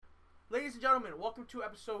Ladies and gentlemen, welcome to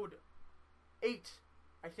episode 8,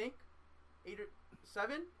 I think. 8 or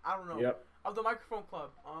 7? I don't know. Yep. Of the Microphone Club.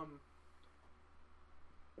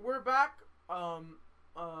 We're back.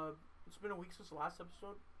 It's been a week since the last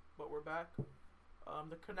episode, but we're back.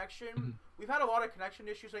 The connection, we've had a lot of connection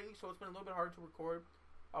issues lately, so it's been a little bit hard to record.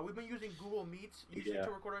 We've been using Google Meets usually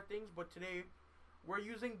to record our things, but today we're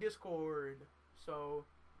using Discord, so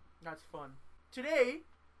that's fun. Today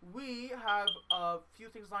we have a few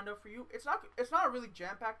things lined up for you. It's not a really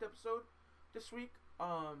jam-packed episode this week,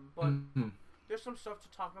 but there's some stuff to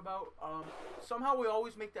talk about. Somehow we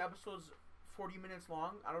always make the episodes 40 minutes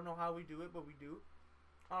long. I don't know how we do it, but we do.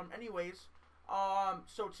 Anyways,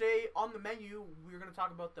 so today on the menu we're gonna talk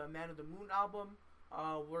about the Man of the Moon album.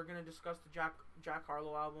 We're gonna discuss the Jack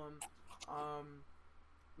Harlow album.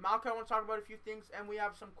 Malachi wants to talk about a few things, and we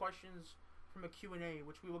have some questions from a Q&A,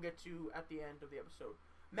 which we will get to at the end of the episode.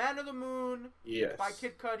 Man of the Moon, yes, by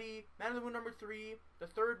Kid Cudi. Man of the Moon number 3, the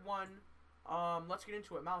third one. Let's get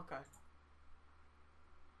into it, Malachi.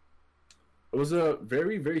 It was a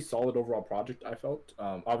very, very solid overall project, I felt.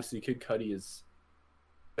 Obviously, Kid Cudi is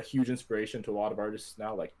a huge inspiration to a lot of artists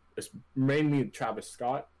now. Like, it's mainly Travis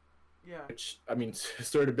Scott. Yeah. Which, I mean,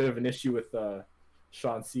 started a bit of an issue with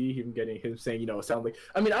Sean C. Him saying, sound like...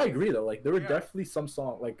 I mean, I agree, though. Like, there were definitely some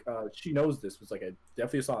song, like, She Knows This was, like,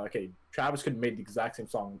 definitely a song. Okay, Travis could have made the exact same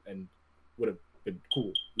song and would have been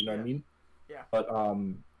cool. You know what I mean? Yeah. But,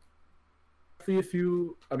 if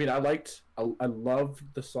you... I mean, I loved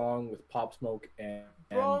the song with Pop Smoke and...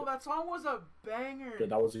 Bro, that song was a banger. Yeah,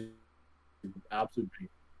 that was an absolute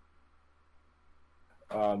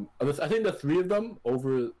banger. I think the three of them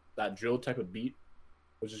over that drill type of beat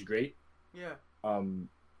was just great. Yeah.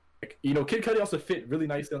 Kid Cudi also fit really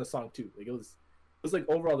nicely on the song too. Like it was like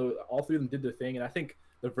overall, all three of them did their thing, and I think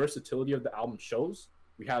the versatility of the album shows.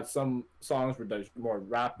 We had some songs where there's more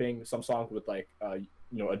rapping, some songs with like a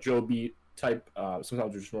drill beat type.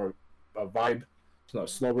 Sometimes just more vibe,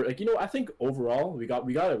 slower. I think overall we got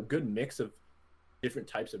a good mix of different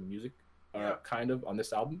types of music, kind of on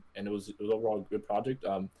this album, and it was overall a good project.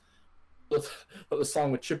 But the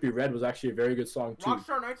song with Trippie Redd was actually a very good song too.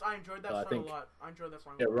 Rockstar Nights, I enjoyed that song a lot. I enjoyed that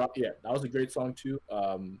song. Yeah, that was a great song too.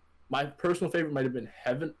 My personal favorite might have been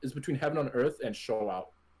Heaven. Is between Heaven on Earth and Show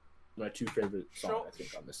Out. My two favorite songs, I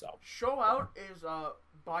think, on this album. Show Out is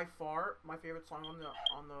by far my favorite song on the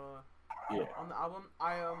album.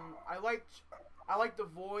 I liked The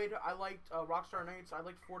Void. I liked Rockstar Nights. I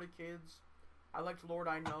liked For the Kids. I liked Lord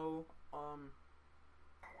I Know.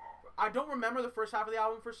 I don't remember the first half of the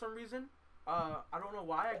album for some reason. I don't know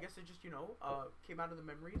why. I guess it just, came out of the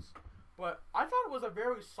memories. But I thought it was a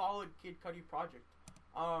very solid Kid Cudi project.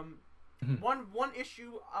 One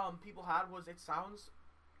issue people had was it sounds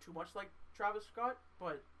too much like Travis Scott.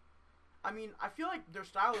 But, I mean, I feel like their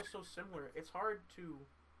style is so similar. It's hard to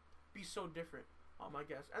be so different, I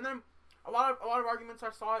guess. And then a lot of arguments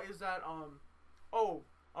I saw is that,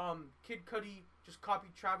 Kid Cudi just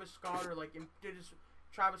copied Travis Scott or, like, did his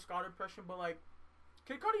Travis Scott impression, but like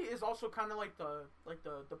Kid Cudi is also kind of like the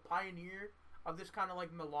pioneer of this kind of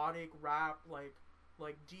like melodic rap, like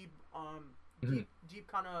deep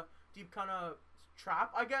kind of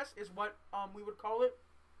trap, I guess is what we would call it.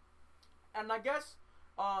 And I guess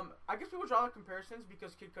people draw the comparisons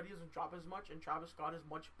because Kid Cudi doesn't drop as much, and Travis Scott is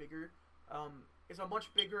much bigger. Is a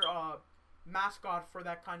much bigger mascot for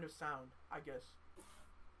that kind of sound, I guess.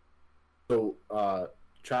 So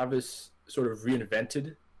Travis sort of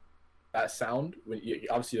reinvented that sound when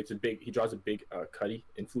obviously he draws a big Cudi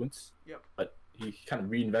influence. Yep. But he kind of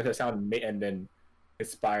reinvented that sound and then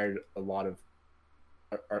inspired a lot of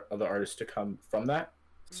other artists to come from that.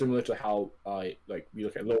 Similar to how like we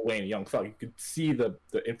look at Lil Wayne and Young Thug, you could see the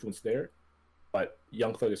influence there, but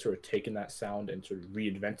Young Thug has sort of taken that sound and sort of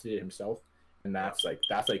reinvented it himself, and that's like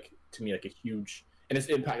to me like a huge, and its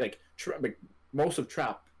impact like most of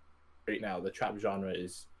trap right now, the trap genre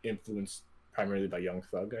is influenced primarily by Young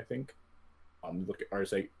Thug, I think. Look at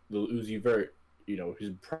artists like Lil Uzi Vert,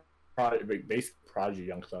 his basic prodigy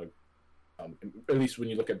Young Thug. At least when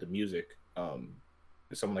you look at the music,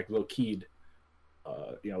 someone like Lil Keed,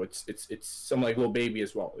 it's someone like Lil Baby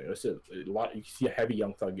as well. It's a lot. You see a heavy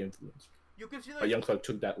Young Thug influence. You can see that. But Young Thug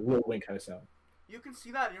took that Lil Wayne kind of sound. You can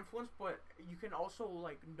see that influence, but you can also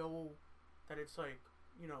like know that it's like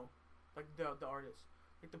like the artist.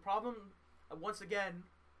 Like the problem, once again,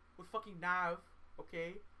 with fucking Nav,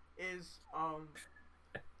 okay, is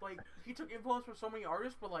like he took influence from so many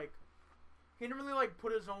artists, but like he didn't really like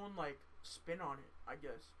put his own like spin on it, I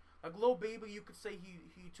guess. Like Lil Baby, you could say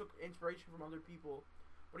he took inspiration from other people,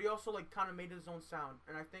 but he also like kind of made his own sound.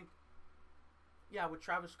 And I think, yeah, with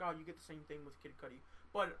Travis Scott, you get the same thing with Kid Cudi.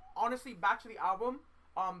 But honestly, back to the album,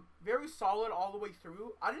 very solid all the way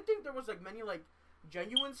through. I didn't think there was like many like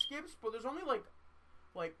genuine skips, but there's only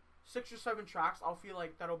like 6 or 7 tracks. I'll feel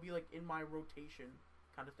like that'll be like in my rotation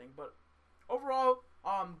kind of thing. But overall,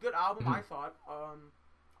 good album. I thought.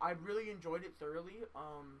 I really enjoyed it thoroughly.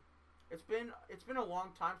 It's been a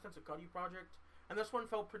long time since a Cudi project, and this one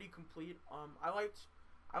felt pretty complete. I liked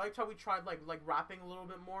how we tried like rapping a little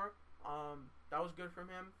bit more. That was good from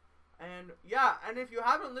him. And yeah, and if you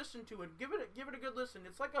haven't listened to it, give it a good listen.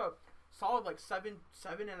 It's like a solid like 7.5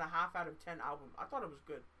 out of 10 album. I thought it was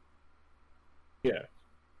good. Yeah,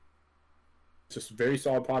 it's just a very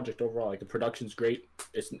solid project overall. Like the production's great.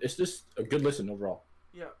 It's just a good listen overall.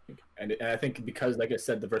 Yeah. And I think because, like I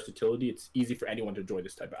said, the versatility, it's easy for anyone to enjoy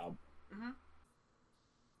this type of album.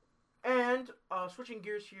 And switching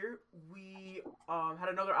gears here, we had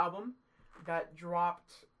another album that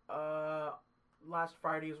dropped last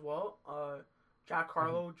Friday as well. Jack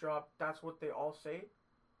Harlow dropped "That's What They All Say."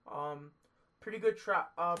 Pretty good track.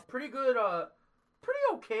 Pretty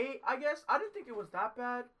okay, I guess. I didn't think it was that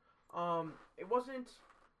bad. It wasn't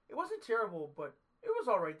terrible, but it was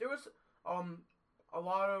alright. There was a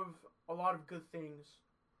lot of good things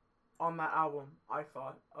on that album, I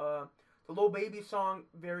thought. The Lil Baby song,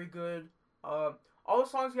 very good. All the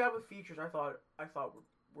songs you have with features, I thought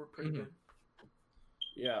were pretty good.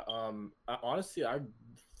 Yeah. Honestly, I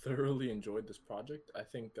thoroughly enjoyed this project. I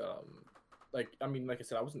think, like I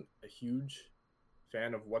said, I wasn't a huge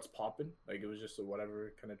fan of What's Poppin'. Like, it was just a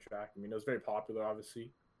whatever kind of track. I mean, it was very popular,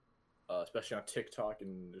 obviously, especially on TikTok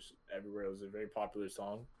and just everywhere. It was a very popular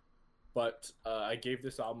song. But I gave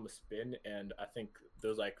this album a spin, and I think there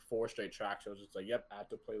was like 4 straight tracks. I was just like, "Yep, add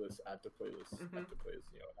to playlist, add to playlist, add to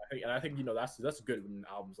playlist." I think that's good in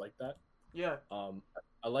albums like that. Yeah.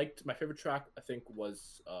 I liked my favorite track. I think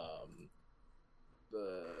was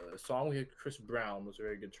the song we had Chris Brown was a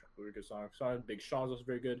very good song. Big Sean's was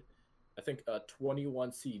very good. I think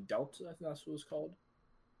 21C Delta. I think that's what it was called.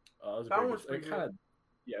 It was that one was pretty good.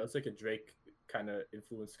 Yeah, it was like a Drake kind of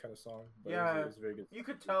influence kind of song. But yeah, it was very good. You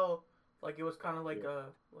could tell. Like it was kind of like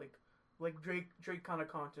like Drake kind of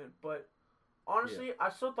content, but honestly,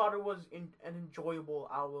 I still thought it was an enjoyable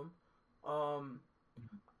album.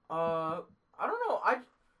 I don't know. I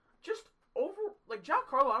just like Jack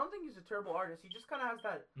Harlow. I don't think he's a terrible artist. He just kind of has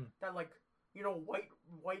that like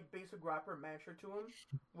white basic rapper mantra to him,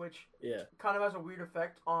 which kind of has a weird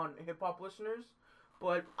effect on hip hop listeners.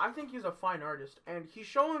 But I think he's a fine artist, and he's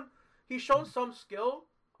shown some skill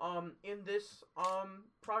in this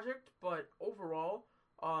project, but overall,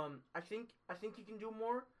 I think he can do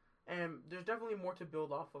more, and there's definitely more to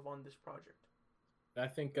build off of on this project. I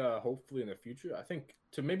think hopefully in the future, I think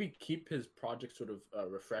to maybe keep his project sort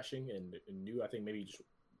of refreshing and new, I think maybe just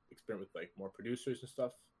experiment with like more producers and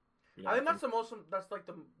stuff. I think that's like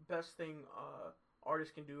the best thing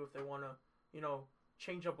artists can do if they want to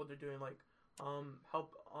change up what they're doing, like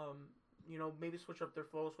help maybe switch up their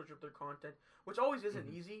flow, switch up their content, which always isn't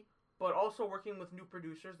easy, but also working with new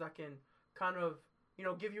producers that can kind of,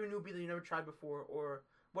 give you a new beat that you never tried before, or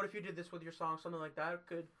what if you did this with your song, something like that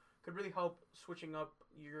could really help switching up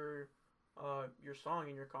your song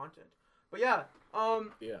and your content. But yeah.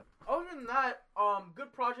 Other than that,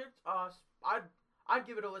 good project. I'd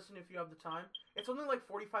give it a listen if you have the time. It's only like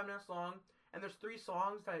 45 minutes long, and there's 3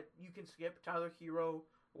 songs that you can skip. Tyler Hero,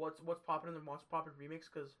 What's Poppin', and the What's Poppin' remix,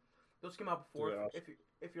 because those came out before.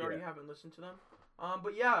 If you already haven't listened to them.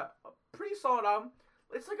 But yeah, a pretty solid album.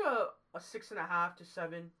 It's like a 6.5 to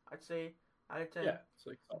 7, I'd say, out of 10. Yeah, it's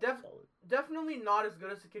like solid. Definitely not as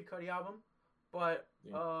good as the Kid Cudi album, but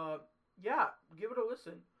yeah, give it a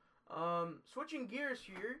listen. Switching gears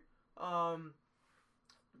here,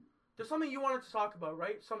 there's something you wanted to talk about,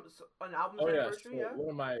 right? An album's anniversary. So one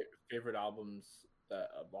of my favorite albums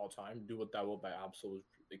of all time, "Do What Thou Wilt" by Absol.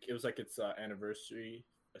 It was like its anniversary,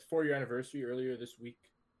 its 4-year anniversary earlier this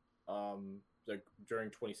week. Like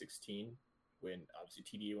during 2016, when obviously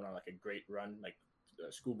TDA went on like a great run, like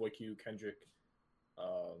Schoolboy Q, Kendrick,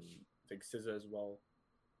 I think SZA as well.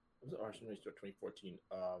 Was it Arson released 2014?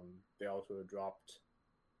 They also dropped,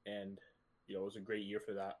 and it was a great year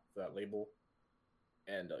for that label.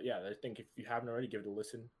 And I think if you haven't already, give it a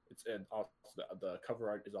listen. And also the cover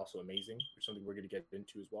art is also amazing. It's something we're going to get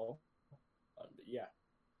into as well. Yeah.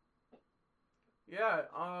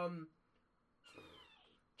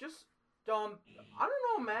 Just I don't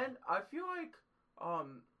know, man. I feel like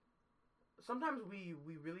sometimes we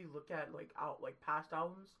really look at like past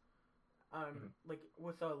albums, like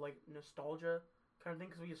with like nostalgia kind of thing,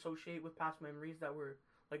 because we associate with past memories that were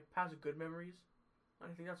like past good memories.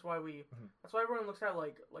 And I think that's why everyone looks at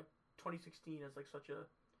like 2016 as like such a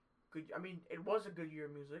good. I mean, it was a good year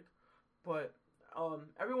of music, but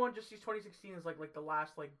everyone just sees 2016 as like the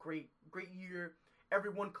last like great year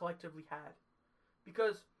everyone collectively had,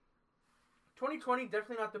 because 2020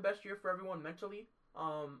 definitely not the best year for everyone mentally.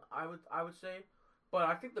 I would say, but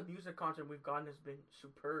I think the music content we've gotten has been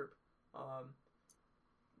superb. Um,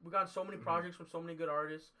 we got so many projects from so many good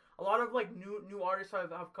artists. A lot of like new artists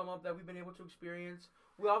have come up that we've been able to experience.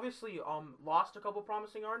 We obviously lost a couple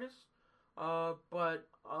promising artists, but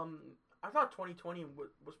I thought 2020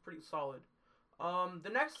 was pretty solid.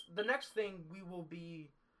 The next thing we will be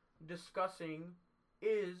discussing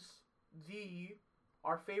is the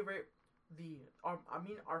our favorite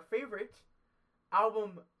our favorite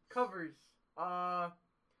album covers.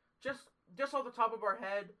 Just just off the top of our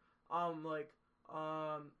head, like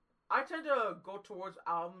I tend to go towards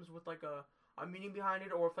albums with like a meaning behind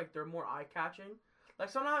it, or if like they're more eye catching. Like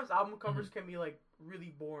sometimes album covers can be like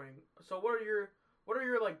really boring. So what are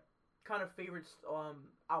your like kind of favorites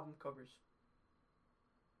album covers?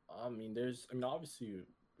 Obviously,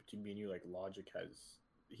 between me and you, like Logic has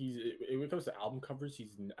when it comes to album covers,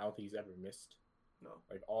 I don't think he's ever missed. No.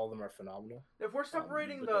 Like all of them are phenomenal. If we're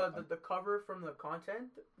separating But the cover from the content,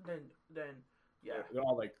 then yeah, they're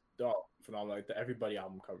all phenomenal. Like the Everybody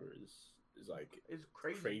album cover is like it's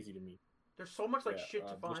crazy. crazy to me. There's so much like Yeah, shit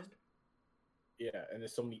to find. Yeah, and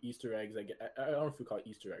there's so many Easter eggs. Like I don't know if we call it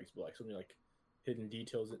Easter eggs, but like so many like hidden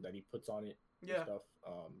details that he puts on it and Yeah. stuff.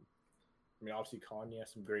 Obviously Kanye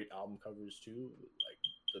has some great album covers too.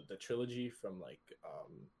 Like the trilogy from like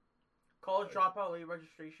College dropout, late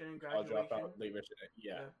registration, and College graduation. Dropout, Late Registration.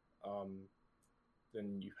 Yeah.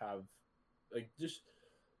 Then you have like just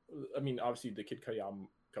obviously the Kid Cudi album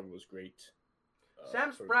cover was great.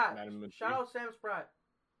 Sam for Spratt. Madam Moon Shout 3. out Sam Spratt.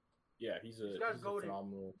 Yeah, he's This guy's a goated.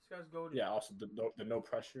 phenomenal. This guy's goated. Yeah, also the No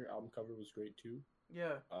Pressure album cover was great too.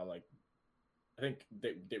 Yeah. Like I think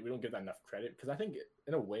we don't give that enough credit because I think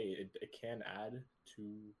in a way it can add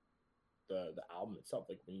to the album itself.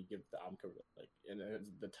 Like when you give the album cover like and it's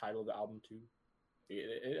the title of the album too,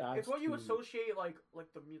 it adds. It's what you to, associate like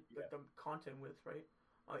the Yeah. the content with, right?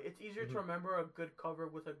 It's easier to Mhm. remember a good cover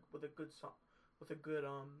with a good song with a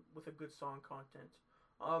good song content.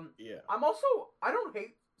 Yeah. I don't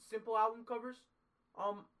hate simple album covers.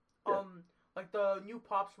 Um Yeah. like the new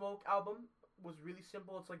Pop Smoke album was really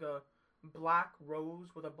simple. It's like a black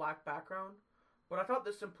rose with a black background, but I thought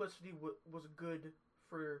the simplicity was good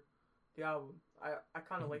for the album. I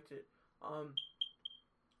kind of Mhm. liked it.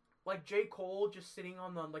 Like J. Cole just sitting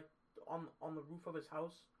on the on the roof of his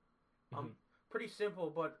house. Mhm. Pretty simple,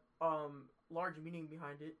 but large meaning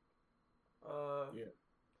behind it. Yeah.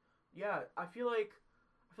 Yeah, I feel like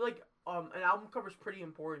an album cover is pretty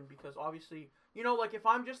important because obviously, like if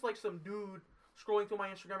I'm just like some dude scrolling through my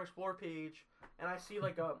Instagram Explore page and I see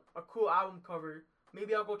like a cool album cover,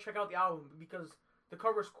 maybe I'll go check out the album because the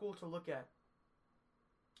cover is cool to look at.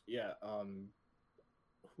 Yeah.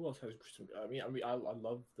 Who else has some? I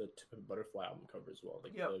love the Tip of a Butterfly album cover as well.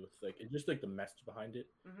 Like Yeah. with like it's just like the message behind it.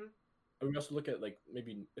 Mhm. And we also look at like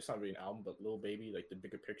maybe it's not really an album, but Lil Baby, like the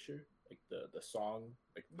bigger picture, like the song,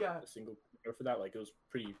 like Yeah. the single for that, like it was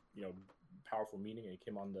pretty powerful meaning, and it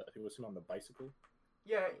came on the I think it was him on the bicycle.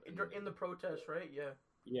 Yeah, in the protest, right? Yeah.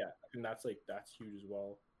 Yeah, and that's huge as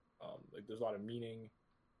well. Like there's a lot of meaning.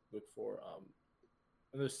 Look for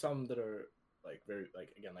and there's some that are like very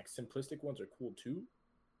like again like simplistic ones are cool too.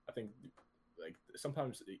 I think like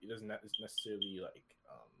sometimes it doesn't necessarily like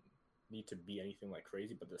need to be anything like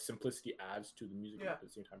crazy, but the simplicity adds to the music Yeah. at the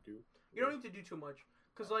same time too. You don't need to do too much,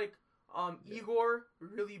 cause like Yeah. Igor,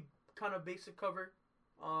 really kind of basic cover.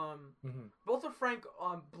 Mm-hmm. Both of Frank,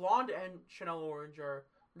 Blonde and Chanel Orange are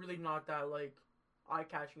really not that like eye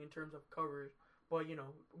catching in terms of covers, but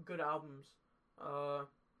good albums.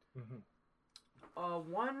 Mm-hmm.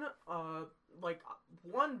 One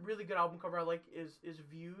one really good album cover I like is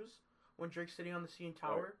Views when Drake's sitting on the CN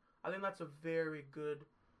Tower. I think that's a very good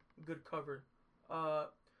cover.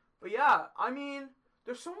 But yeah, I mean,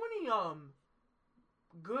 there's so many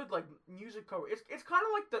good like music cover. It's kind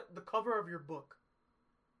of like the cover of your book,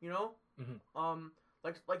 you know. Mm-hmm.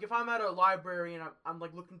 Like if I'm at a library and I'm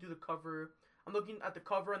like looking through the cover, I'm looking at the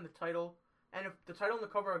cover and the title, and if the title and the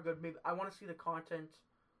cover are good, maybe I want to see the content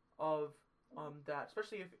of that,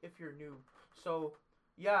 especially if you're new. So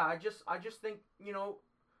yeah, I just think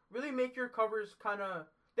really make your covers kind of,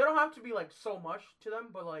 they don't have to be like so much to them,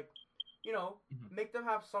 but like Mm-hmm. make them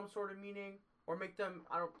have some sort of meaning, or make them,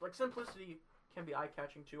 I don't like, simplicity can be eye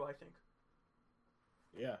catching too, I think.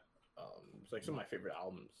 Yeah, it's like some of my favorite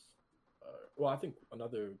albums. Well, I think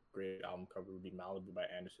another great album cover would be Malibu by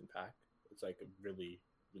Anderson .Paak. It's like a really,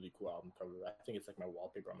 really cool album cover. I think it's like my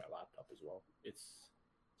wallpaper on my laptop as well. It's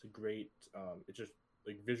It's a great. It's just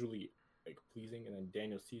like visually like pleasing. And then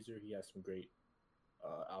Daniel Caesar, he has some great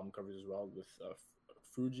album covers as well with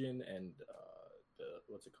Fujin and the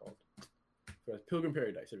what's it called? Pilgrim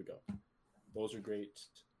Paradise. Here we go. Those are great.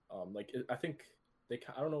 I think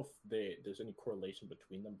I don't know if there's any correlation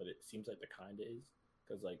between them, but it seems like there kind of is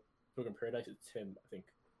because like Pilgrim Paradise, it's him I think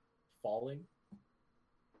falling.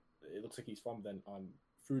 It looks like he's falling. Then on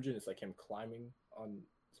Fujin, it's like him climbing on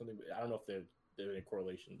something. I don't know if there's any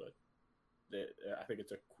correlation, but I think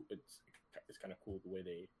it's kind of cool the way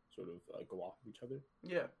they sort of go off of each other.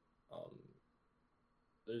 Yeah. Um,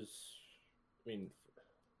 there's, I mean,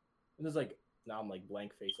 there's like now I'm like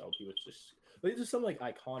blank face LP, which just like there's some like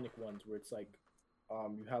iconic ones where it's like,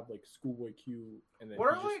 you have like Schoolboy Q, and then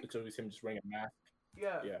it's always him just wearing a mask.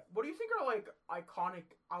 Yeah. Yeah. What do you think are like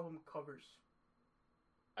iconic album covers?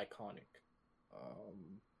 Iconic.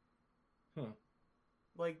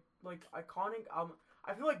 Like iconic album.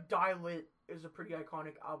 I feel like Die Lit is a pretty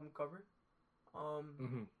iconic album cover. I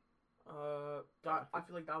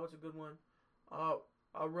feel like that was a good one.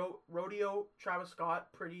 Rodeo, Travis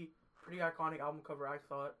Scott, pretty iconic album cover, I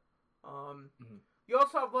thought. You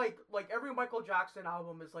also have like every Michael Jackson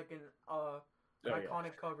album is like an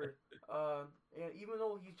iconic cover. And even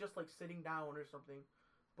though he's just like sitting down or something,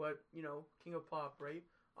 but you know, King of Pop, right?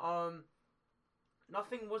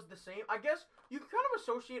 Nothing was the same. I guess you can kind of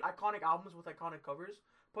associate iconic albums with iconic covers,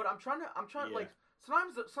 but I'm trying like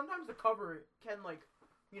sometimes the cover can like,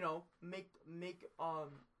 you know, make an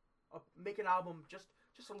album just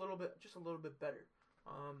a little bit better.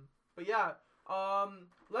 But yeah,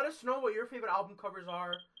 let us know what your favorite album covers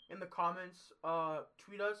are in the comments.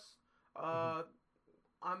 Tweet us. I'm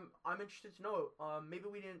interested to know. Maybe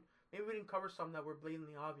we didn't cover some that were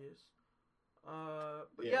blatantly obvious.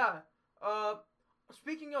 But yeah.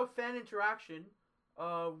 Speaking of fan interaction,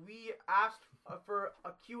 we asked for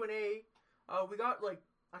a Q&A. We got like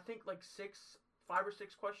I think like 5 or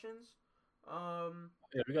 6 questions. Yeah,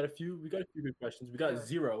 we got a few good questions. We got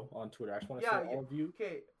 0 on Twitter. I just want to say all of you.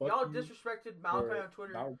 Okay, y'all disrespected Malachi on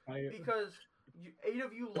Twitter because 8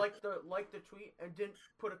 of you liked the tweet and didn't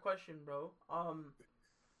put a question, bro.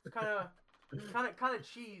 It's kind of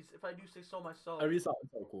cheese if I do say so myself. I mean, it's not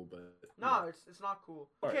cool, but no, it's not cool.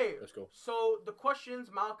 All okay, right, let's go. So the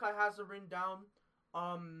questions Malachi has them written down.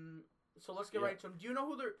 So let's get right to them. Do you know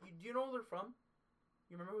who they're from?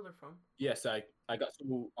 You remember who they're from? Yes, I got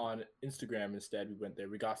some on Instagram instead. We went there.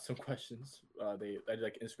 We got some questions. I did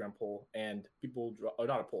like an Instagram poll, and people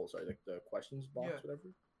not a poll, sorry, like the questions box,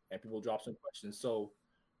 whatever. And people dropped some questions. So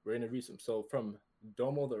we're gonna read some. So from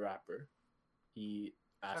Domo the rapper, he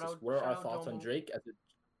asked us, "What are our thoughts on Drake as a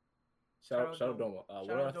shout out Domo?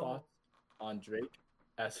 What are our thoughts on Drake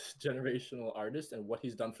as a generational artist and what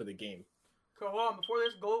he's done for the game?" Okay, hold on. Before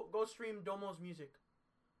this, go stream Domo's music.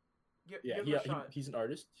 Give him a shot. He's an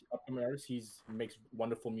artist, upcoming artist. He makes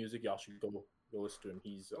wonderful music. Y'all should go listen to him.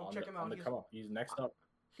 He's on the come up. He's next up.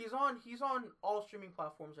 He's on all streaming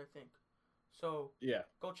platforms, I think. So yeah,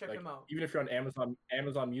 go check him out. Even if you're on Amazon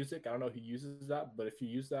Music, I don't know who uses that, but if you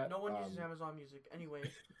use that, no one uses Amazon Music anyway.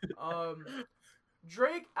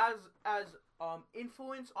 Drake as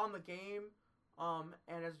influence on the game,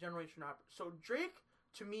 and as a generation rapper. So Drake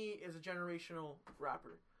to me is a generational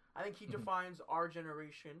rapper. I think he defines our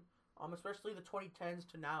generation, especially the 2010s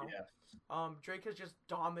to now. Yes. Drake has just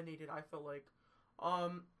dominated. I feel like, a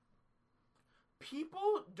lot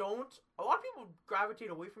of people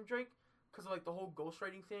gravitate away from Drake because of like the whole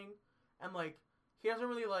ghostwriting thing, and like he doesn't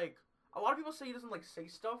really like. A lot of people say he doesn't like say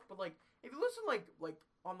stuff, but like if you listen like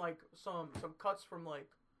on like some cuts from like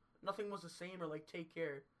Nothing Was the Same or like Take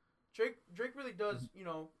Care, Drake really does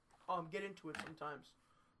get into it sometimes.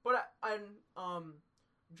 But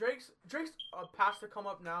Drake's past to come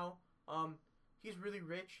up now. He's really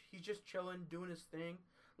rich. He's just chilling, doing his thing.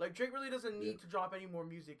 Like Drake really doesn't need to drop any more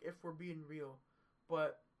music if we're being real.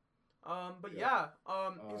 But I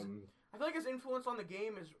feel like his influence on the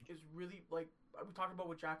game is really like we talked about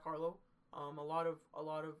with Jack Harlow. A lot of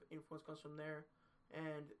influence comes from there,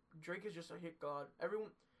 and Drake is just a hit god.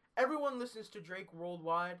 Everyone listens to Drake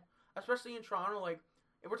worldwide, especially in Toronto. Like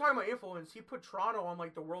if we're talking about influence, he put Toronto on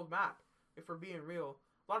like the world map. If we're being real,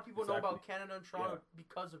 a lot of people know about Canada and Toronto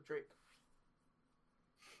because of Drake.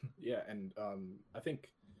 Yeah, and I think,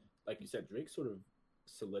 like you said, Drake sort of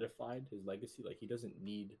solidified his legacy. Like he doesn't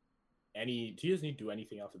need to do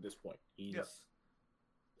anything else at this point. He's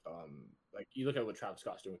like you look at what Travis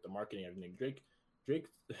Scott's doing with the marketing and everything. Drake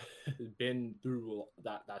has been through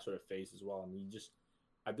that sort of phase as well, and he just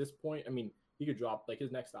at this point, I mean, he could drop like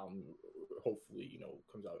his next album, hopefully,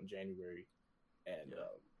 comes out in January, and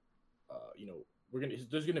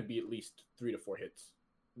there's gonna be at least 3 to 4 hits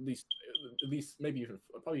at least at least maybe even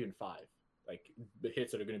probably even five like the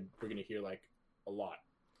hits that we're gonna hear like a lot.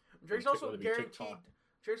 Drake's also Whether it be guaranteed. TikTok.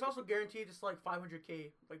 Drake's also guaranteed just like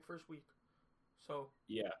 500K like first week. So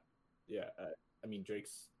Yeah, yeah. I mean,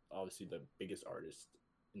 Drake's obviously the biggest artist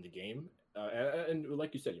in the game, and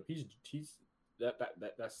like you said, he's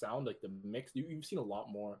that sound like the mix. You've seen a lot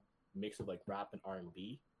more mix of like rap and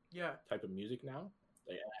R&B yeah. type of music now.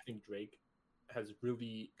 Like, I think Drake has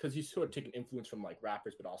really because he's sort of taken influence from like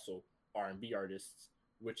rappers, but also R&B artists,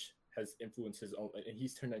 which has influenced his own, and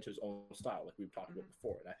he's turned that into his own style, like we've talked Mm-hmm. about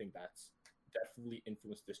before. And I think that's definitely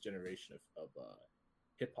influenced this generation of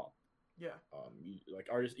hip hop. Yeah. Like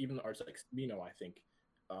artists, even artists like Smino, I think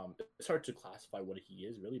it's hard to classify what he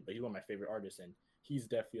is really, but he's one of my favorite artists, and he's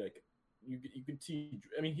definitely like you can see.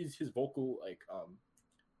 I mean, his vocal like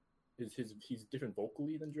he's different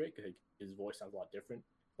vocally than Drake. Like his voice sounds a lot different,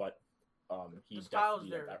 but he The style's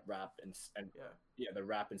definitely there. that rap and Yeah. yeah, the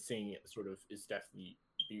rap and singing it sort of is definitely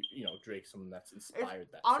Drake someone that's inspired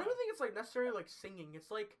that. I don't sound. even think it's like necessarily like singing.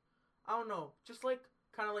 It's like I don't know, just like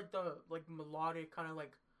kind of like the like melodic kind of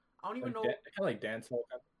like I don't even Like know. kind of like dancehall.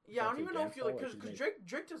 Yeah, I don't even know if you like because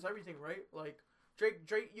Drake does everything right. Like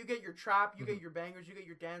Drake, you get your trap, you get your bangers, you get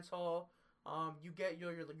your dance hall, you get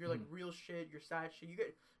your like real shit, your sad shit.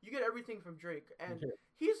 You get everything from Drake, and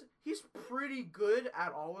he's pretty good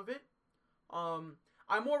at all of it.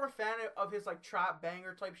 I'm more of a fan of his like trap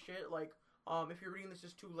banger type shit. Like if you're reading this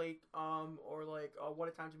is too late, or like what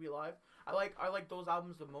a time to be alive. I like those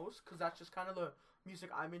albums the most because that's just kind of the music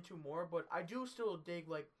I'm into more. But I do still dig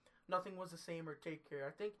like Nothing Was the Same or Take Care.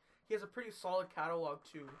 I think he has a pretty solid catalog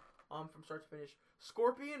too, from start to finish.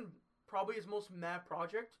 Scorpion probably his most mad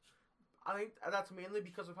project. I think that's mainly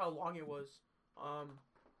because of how long it was.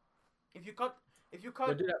 If you cut,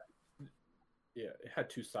 yeah, it had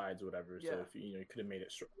two sides or whatever. Yeah. So if you could have made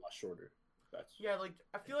it a lot shorter. That's yeah, like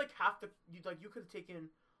I feel like half the you could have taken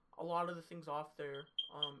a lot of the things off there,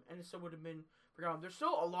 and it still would have been forgotten. There's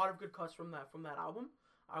still a lot of good cuts from that album.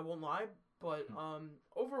 I won't lie, but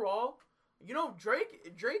overall, Drake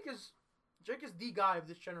is the guy of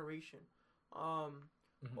this generation. Oh,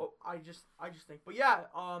 I just think, but yeah,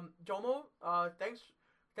 Domo,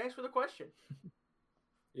 thanks for the question.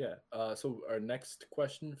 Yeah. So our next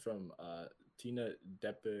question from Tina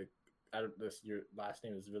Depe. I don't this your last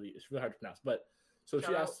name is it's really hard to pronounce, but so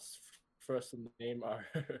she asks for us to name our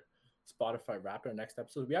Spotify Wrapped our next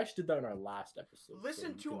episode. We actually did that in our last episode.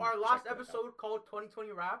 Listen to our last episode called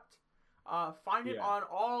 2020 Wrapped. Find it on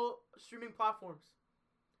all streaming platforms.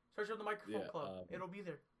 Search up the Microphone Club. It'll be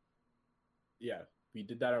there. Yeah, we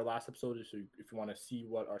did that in our last episode. So if you want to see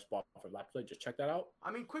what our Spotify Wrapped like, just check that out.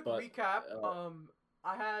 I mean, recap.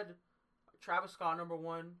 I had Travis Scott number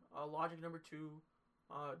 1, Logic number 2,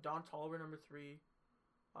 Don Toliver number 3,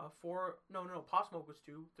 4. No, Pop Smoke was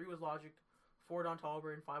 2. 3 was Logic, 4 Don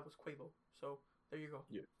Toliver, and 5 was Quavo. So there you go.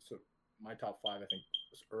 Yeah. So my top 5 I think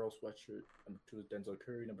was Earl Sweatshirt. Number 2 was Denzel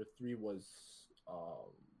Curry. Number 3 was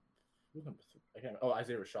who's number 3? I can't. Oh,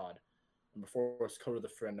 Isaiah Rashad. Number 4 was Coda the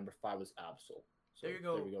Friend. Number 5 was Absol. So there you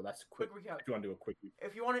go. There we go. That's a quick recap. If you want to do a quick.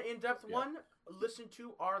 If you want an in-depth one, listen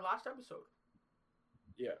to our last episode.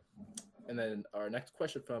 Yeah. And then our next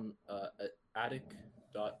question from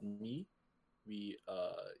Attic.me. He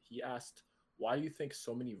asked, why do you think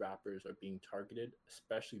so many rappers are being targeted,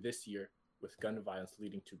 especially this year, with gun violence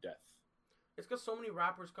leading to death? It's because so many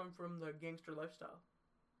rappers come from the gangster lifestyle,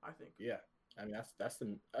 I think. Yeah. I mean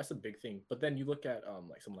that's a big thing. But then you look at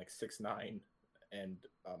like someone like 6ix9ine and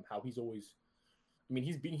how he's always I mean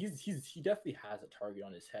he definitely has a target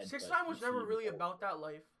on his head. 6ix9ine was never really about that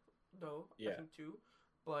life though, I think too.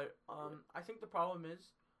 But I think the problem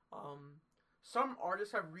is some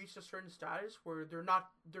artists have reached a certain status where they're not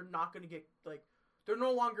gonna get like they're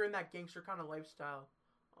no longer in that gangster kind of lifestyle.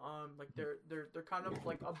 Like they're kind of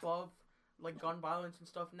like above like gun violence and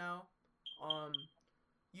stuff now.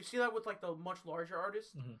 You see that with like the much larger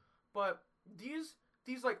artists, but these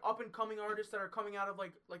like up and coming artists that are coming out of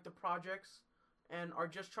like the projects and are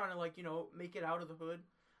just trying to like make it out of the hood.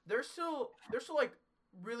 They're still like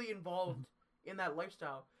really involved in that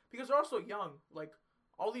lifestyle because they're also young. Like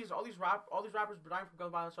all these rappers dying from gun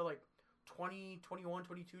violence are like 20, 21,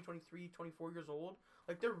 22, 23, 24 years old.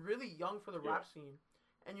 Like they're really young for the rap scene,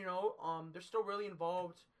 and they're still really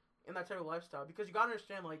involved in that type of lifestyle because you gotta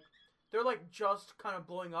understand like. They're like just kind of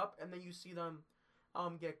blowing up, and then you see them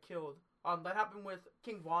get killed. That happened with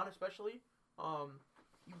King Von, especially.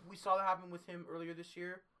 We saw that happen with him earlier this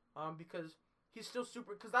year. Because he's still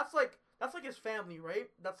super. Because that's like his family, right?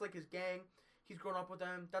 That's like his gang. He's grown up with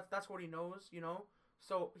them. That's what he knows,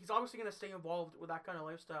 So he's obviously gonna stay involved with that kind of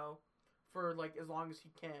lifestyle for like as long as he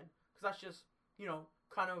can. Because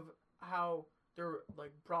kind of how they're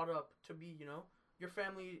like brought up to be. Your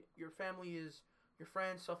family is your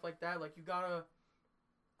friends, stuff like that. Like you gotta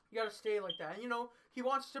stay like that. And he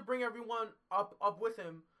wants to bring everyone up with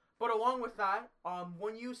him. But along with that,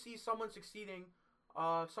 when you see someone succeeding,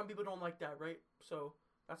 some people don't like that, right? So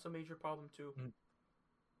that's a major problem too. Mhm.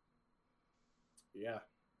 Yeah,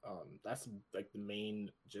 that's like the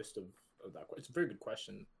main gist of that. It's a very good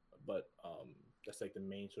question, but that's like the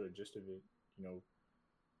main sort of gist of it. You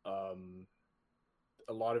um,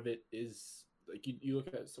 a lot of it is like you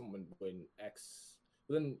look at someone when X,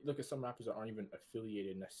 but then you look at some rappers that aren't even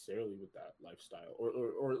affiliated necessarily with that lifestyle,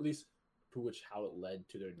 or at least to which how it led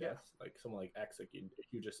to their Yeah. death. Like someone like X, like he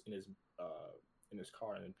was just in his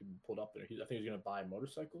car, and then people pulled up there. I think he was gonna buy a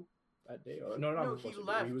motorcycle that day, or no, not a No, he motorcycle. He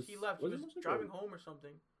left. He was left. He was it a was motorcycle? driving home or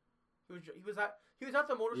something. He was at the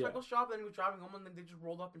Yeah, motorcycle shop, and then he was driving home, and then they just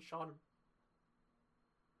rolled up and shot him.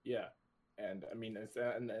 yeah, and I mean,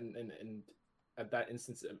 and at that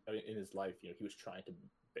instance in his life, he was trying to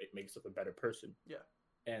make himself a better person, Yeah.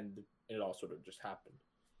 and it all sort of just happened.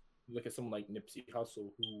 Look at someone like Nipsey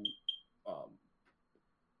Hussle, who um,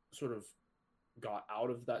 sort of got out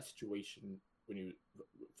of that situation when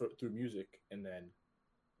through music, and then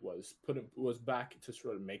was back to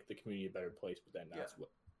sort of make the community a better place. But then Yeah. that's what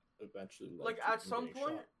eventually led Like to at him some getting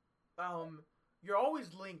point, shot. you're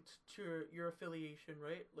always linked to your affiliation,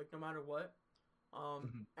 right? Like no matter what.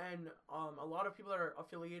 Mhm. And a lot of people that are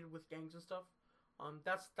affiliated with gangs and stuff,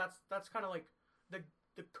 that's kind of like the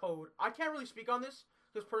the code. I can't really speak on this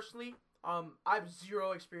because personally, I have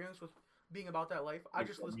zero experience with being about that life. I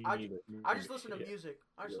just listen. Me I, neither. Me I neither. just listen to Yeah. music.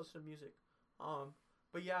 I just Yeah. listen to music.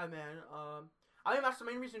 But yeah, man. I think that's the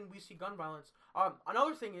main reason we see gun violence.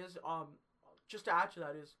 Another thing is, just to add to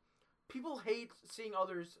that is, people hate seeing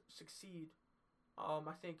others succeed.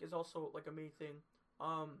 I think is also like a main thing.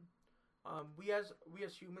 Um, we as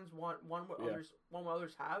humans want what Yeah.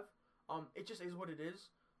 others have. It just is what it is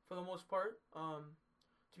for the most part.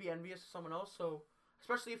 To be envious of someone else. So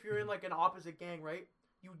especially if you're in Mhm. like an opposite gang, right?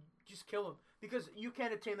 You just kill them because you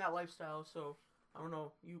can't attain that lifestyle. So I don't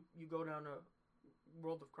know. You go down a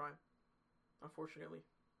world of crime, unfortunately.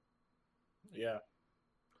 Yeah.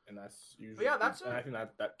 And that's But yeah, usually, and I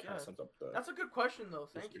think that kind of yeah, sums up the that's a good question though.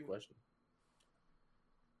 this Thank good you. question.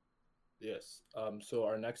 Yes. So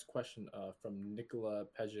our next question, from Nicola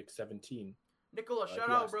Pejic 17, Nicola, shout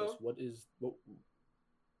he out, asked us, bro. what,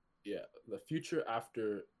 yeah, the future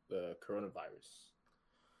after the coronavirus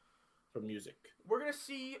for music. We're gonna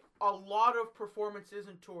see a lot of performances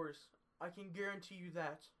and tours. I can guarantee you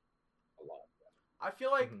that. A lot. I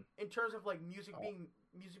feel like Mm-hmm. in terms of like Oh.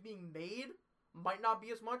 music being made might not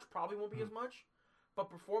be as much, probably won't be Mm-hmm. as much, but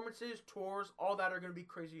performances, tours, all that are gonna be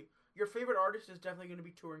crazy. Your favorite artist is definitely gonna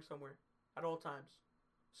be touring somewhere at all times.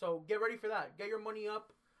 So get ready for that. Get your money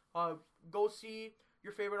up. Uh, Go see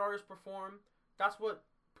your favorite artist perform. That's what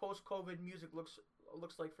post COVID music looks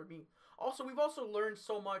like for me. Also, we've also learned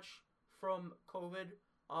so much from COVID.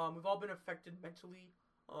 We've all been affected mentally.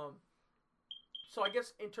 Um, so I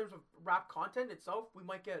guess in terms of rap content itself, we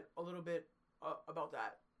might get a little bit about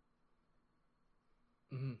that.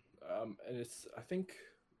 Mm-hmm. And it's I think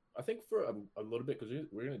for a little bit, because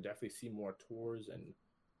we're gonna definitely see more tours and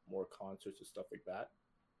more concerts and stuff like that.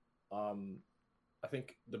 Um, I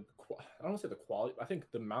think I don't want to say the quality. I think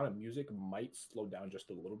the amount of music might slow down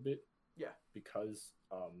just a little bit Yeah. because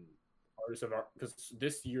artists have because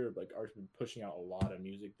this year like artists have been pushing out a lot of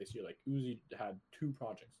music this year. Like Uzi had two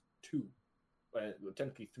projects, two, but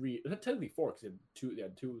technically three, technically four because they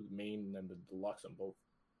had two main and then the deluxe on both.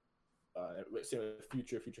 Same with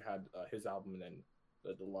Future. Future had his album and then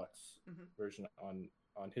the deluxe Hmm. version on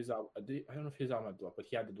his album. I don't know if his album had deluxe, but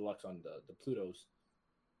he had the deluxe on the Plutos.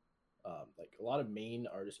 Like a lot of main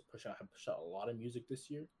artists have pushed out a lot of music this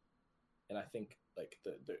year, and I think like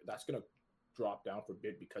that's gonna drop down for a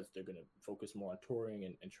bit because they're gonna focus more on touring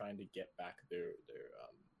and trying to get back their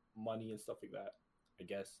money and stuff like that. I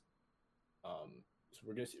guess. So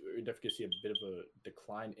we're definitely gonna see a bit of a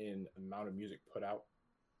decline in amount of music put out.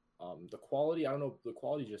 The quality, I don't know. The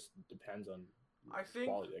quality just depends on I think,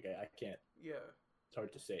 quality. Like I can't. yeah. It's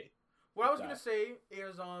hard to say What I with was gonna that. say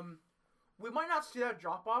is, we might not see that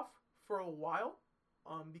drop off for a while,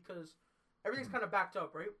 because everything's Mhm. kind of backed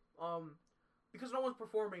up, right? Because no one's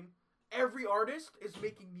performing. Every artist is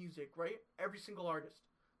making music, right? Every single artist,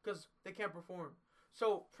 because they can't perform.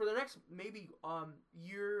 So for the next maybe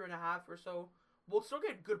year and a half or so, we'll still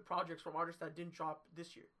get good projects from artists that didn't drop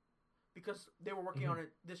this year, because they were working Mhm. on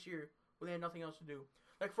it this year when they had nothing else to do.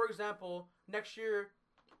 Like for example, next year,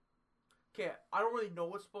 okay, I don't really know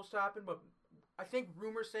what's supposed to happen, but I think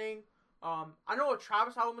rumors saying I know a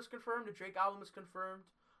Travis album is confirmed, a Drake album is confirmed.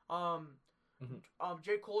 Um, Hmm.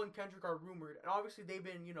 J. Cole and Kendrick are rumored, and obviously they've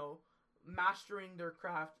been, mastering their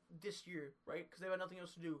craft this year, right? Because they've had nothing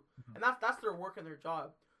else to do, and that's their work and their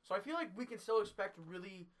job. So I feel like we can still expect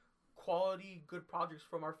really quality, good projects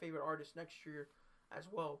from our favorite artists next year, as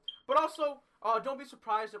well. But also, don't be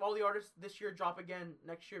surprised if all the artists this year drop again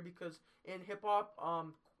next year because in hip hop,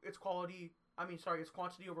 it's quality. I mean, sorry, it's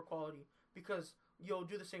quantity over quality because you'll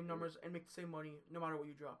do the same numbers and make the same money no matter what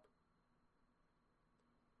you drop.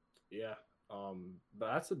 Yeah.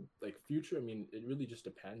 But that's a like future. I mean, it really just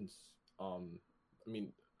depends. I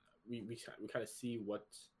mean, we kind of see what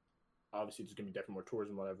obviously there's gonna be definitely more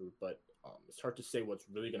tourism, whatever. But it's hard to say what's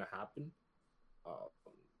really gonna happen. Um,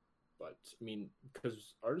 but I mean,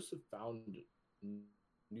 because artists have found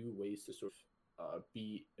new ways to sort of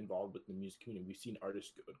be involved with the music community. We've seen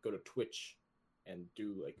artists go to Twitch and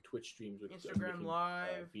do like Twitch streams with Instagram making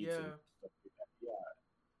Live, beats and yeah. stuff like that. Yeah.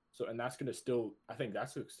 So and that's gonna still, I think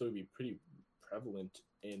that's gonna still be pretty prevalent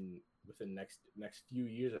in within next few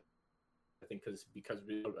years. I think because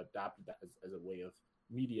we adapted that as a way of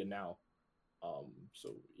media now.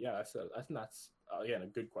 So yeah, that's again a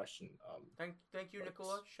good question. Thank you, But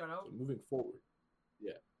Nicola. Shout out. so moving forward,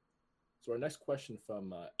 yeah. So our next question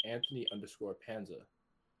from Anthony underscore Panza.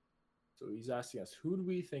 So he's asking us, who do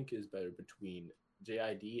we think is better between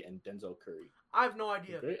JID and Denzel Curry? I have no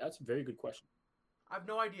idea. That's a very good question. I have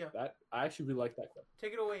no idea. That I actually really like that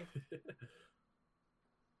Take it away.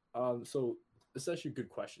 question. So this is actually a good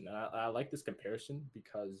question, and I like this comparison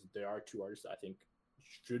because there are two artists that I think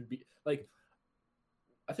should be like.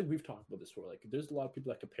 I think we've talked about this before. Like, there's a lot of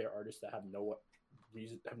people that compare artists that have no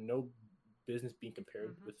reason, have no business being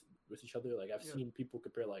compared Mm-hmm. with each other. Like, I've Yeah. seen people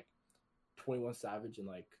compare like 21 Savage and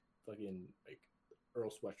like fucking like Earl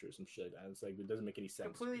Sweatshirt or some shit like that. And it's like it doesn't make any sense.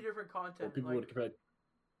 Completely different Or content. people Like would compare,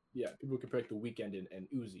 yeah, people would compare like The Weeknd and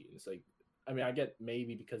Uzi. And it's like, I mean, I get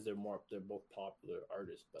maybe because they're both popular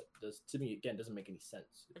artists, but does to me again doesn't make any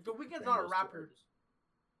sense. Like The Weeknd's Comparing not a those two rapper. artists.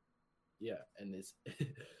 Yeah, and it's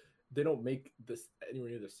they don't make this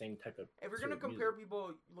anywhere near the same type of If you're sort gonna of compare music.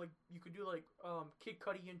 people, like you could do like Kid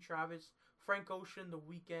Cudi and Travis, Frank Ocean, The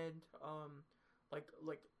Weeknd,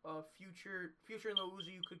 Future and Lil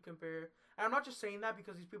Uzi. You could compare, and I'm not just saying that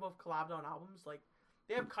because these people have collabed on albums. Like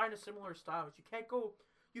they have kind of similar styles. You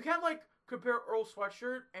can't like compare Earl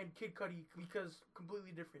Sweatshirt and Kid Cudi because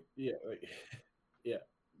completely different. Yeah, like, yeah.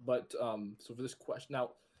 But so for this question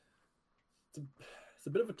now, it's a, it's a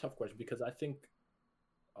bit of a tough question because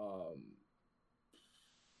um,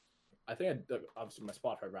 obviously my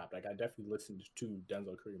Spotify rap, like I definitely listened to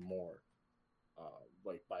Denzel Curry more,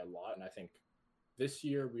 like by a lot, and I think this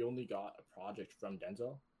year we only got a project from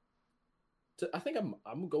Denzel. I think I'm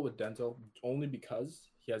gonna go with Denzel only because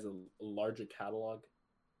he has a larger catalog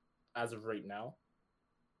as of right now,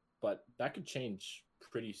 but that could change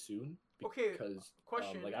pretty soon Okay, because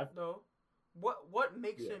question like I've though, what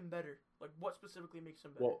makes yeah him better? Like what specifically makes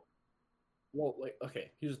him better? well like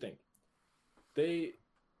okay, here's the thing, they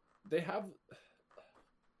they have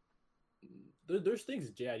there's things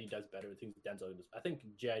JID does better, things Denzel does. I think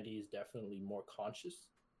JID is definitely more conscious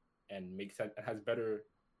and makes sense and has better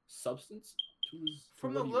substance to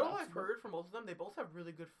From the what he little raps I've about. heard from both of them, they both have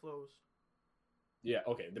really good flows. Yeah,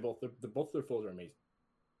 okay, both their flows are amazing.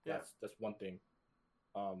 Yeah. That's one thing.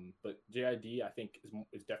 But JID I think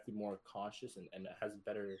is definitely more conscious and has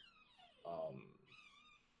better um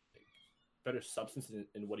like, better substance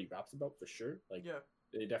in what he raps about for sure. Like Yeah.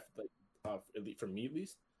 they definitely at least for me at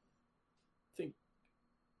least, I think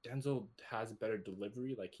Denzel has better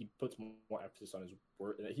delivery. Like he puts more emphasis on his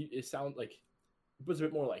word. It sounds like he puts a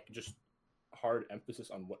bit more like just hard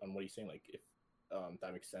emphasis on what he's saying. Like if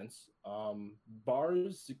that makes sense.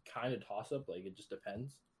 Bars kind of toss up. Like it just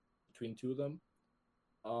depends between two of them.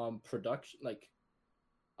 Production like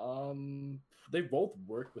they both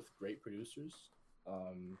work with great producers.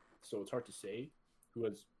 So it's hard to say who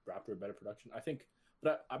has rapper better production. I think,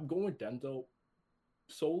 but I'm going with Denzel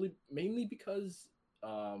solely mainly because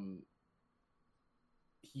um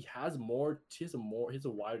he has a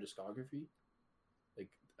wider discography, like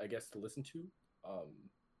I guess to listen to. Um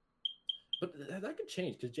but that could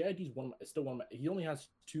change because JID's is still one of my, he only has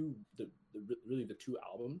really the two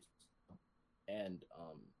albums, and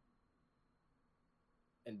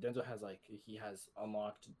Denzel has like he has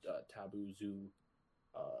unlocked Taboo Zoo,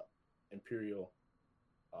 uh Imperial,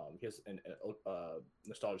 he has an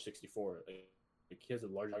Nostalgia 64, like he has a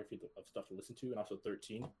large geography of stuff to listen to, and also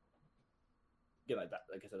 13 again like that,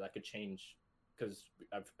 like I said, that could change because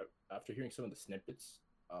after hearing some of the snippets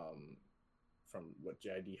um, from what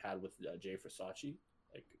JID had with Jay Versace,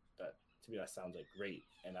 like that to me that sounds like great,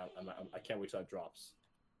 and I can't wait till that drops.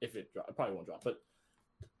 If it drops, it probably won't drop, but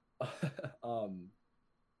I'm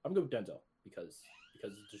good with Denzel because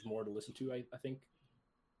there's more to listen to. I think,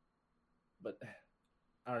 but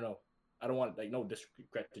I don't know. I don't want like no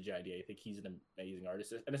disrespect to JID. I think he's an amazing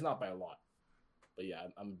artist, and it's not by a lot. But yeah,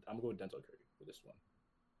 I'm going with Denzel Curry for this one.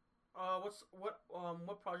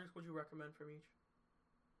 What projects would you recommend from each?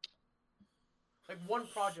 Like one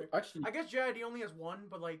project. Actually, I guess JID only has one,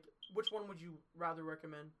 but like, which one would you rather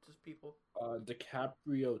recommend to people?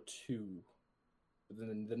 DiCaprio 2. But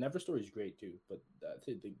then the Never Story is great too. But I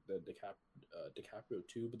think DiCaprio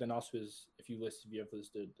 2. But then also his if you have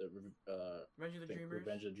listed the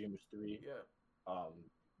Revenge of the Dreamers 3. Yeah.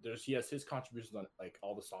 There's he has his contributions on like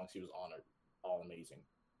all the songs he was on are all amazing.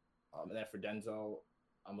 And then for Denzel,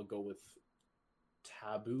 I'm gonna go with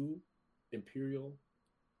Taboo, Imperial.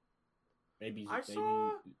 Maybe I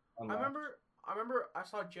remember I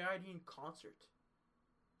saw JID in concert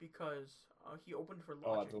because he opened for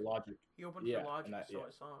Logic. Oh, the Logic. He opened for Logic, so I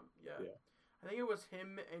saw him. Yeah. I think it was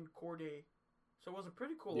him and Corday, so it was a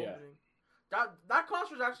pretty cool opening. That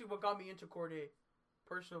concert is actually what got me into Corday,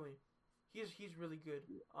 personally. He's really good.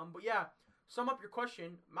 But yeah, sum up your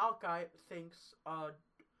question. Malachi thinks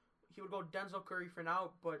he would go Denzel Curry for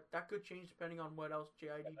now, but that could change depending on what else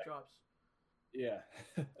JID drops. Yeah.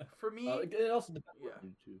 For me, it also depends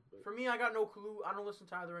on too. But... For me, I got no clue. I don't listen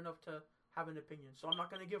to either enough to have an opinion, so I'm not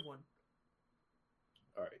gonna give one.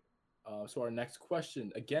 All right. So our next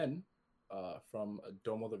question again, from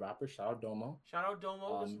Domo the rapper. Shout out Domo. Shout out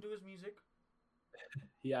Domo. Listen to his music.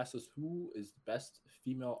 He asked us who is the best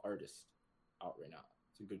female artist out right now.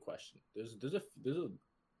 It's a good question. There's a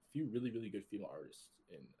few really good female artists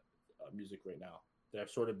in music right now that have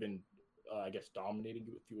sort of been, I guess, dominating,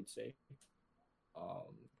 if you would say.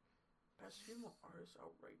 Best female artist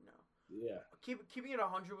out right now. Yeah. Keeping it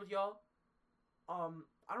 100 with y'all.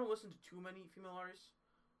 I don't listen to too many female artists.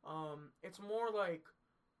 It's more like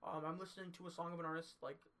I'm listening to a song of an artist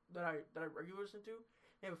like that I regularly listen to.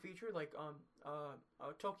 They have a feature like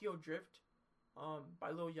Tokyo Drift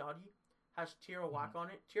by Lil Yachty has Tierra Whack on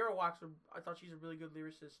it. Tierra Whack's I thought she's a really good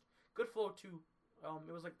lyricist. Good flow too.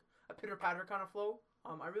 It was like a pitter patter kind of flow.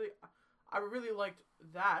 I really liked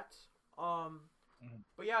that.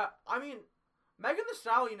 But yeah, I mean, Megan Thee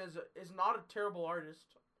Stallion is not a terrible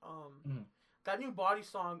artist. That new Body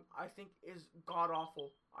song I think is god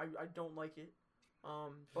awful. I don't like it.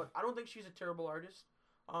 But I don't think she's a terrible artist.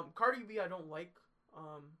 Cardi B I don't like.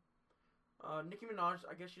 Nicki Minaj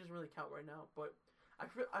I guess she doesn't really count right now. But I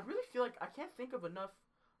really feel like I can't think of enough.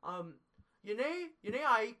 Yene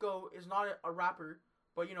Aiko is not a rapper,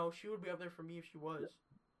 but you know she would be up there for me if she was.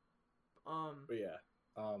 But yeah.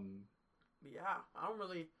 Yeah, I don't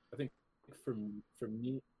really. I think for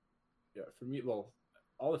me, well,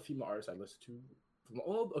 all the female artists I listen to.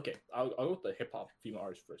 Okay, I'll go with the hip hop female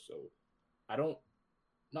artists first. So,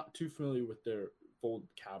 not too familiar with their full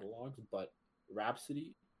catalogs, but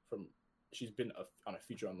Rhapsody she's been on a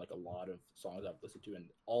feature on like a lot of songs I've listened to, and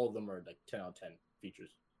all of them are like 10 out of 10 feature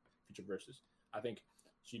verses. I think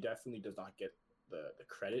she definitely does not get the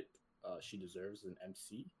credit she deserves as an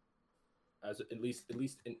MC. As at least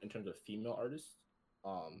in terms of female artists,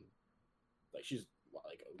 like she's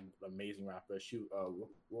like an amazing rapper. She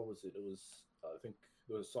what was it? It was I think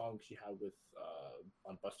there was a song she had with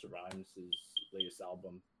on Busta Rhymes' latest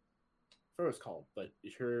album. I forget what it's called, but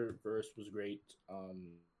her verse was great.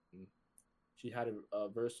 She had a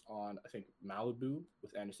verse on I think Malibu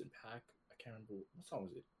with Anderson .Paak. I can't remember what song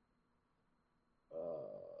was it.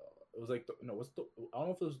 It was like I don't know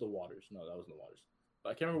if it was The Waters. No, that wasn't The Waters.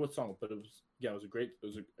 I can't remember what song, but it was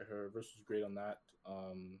her verse was great on that.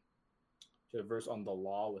 She had a verse on The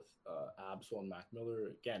Law with Absol and Mac Miller.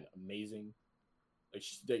 Again, amazing. Like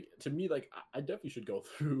to me, like I definitely should go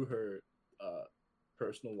through her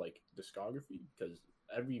personal like discography because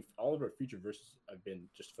all of her feature verses have been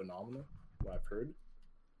just phenomenal. What I've heard.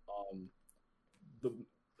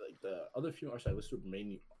 The other few artists I listened to were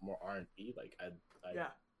mainly more R&B. Like I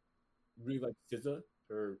really like SZA.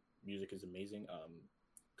 Her music is amazing.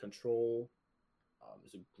 Control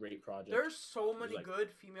is a great project. There's so many good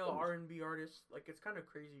female R&B artists. Like it's kind of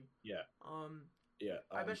crazy. Yeah.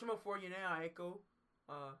 I mentioned before Yene Aiko.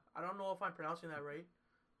 I don't know if I'm pronouncing that right.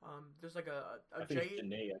 There's like a J.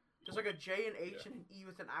 There's like a J and H and an E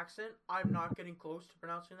with an accent. I'm not getting close to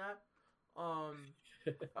pronouncing that.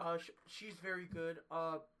 She's very good.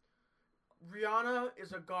 Rihanna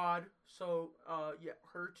is a god. So yeah,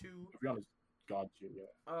 her too. Rihanna's god too.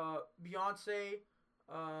 Yeah. Beyonce.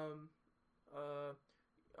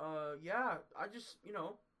 Yeah. I just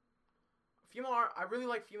female. I really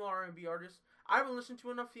like female R&B artists. I haven't listened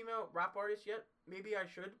to enough female rap artists yet. Maybe I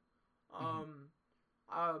should. Mhm.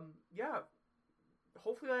 Um, yeah.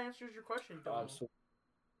 Hopefully that answers your question, Domo. So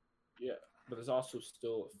yeah, but there's also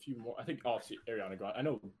still a few more. I think obviously Ariana Grande. I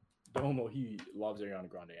know Domo, he loves Ariana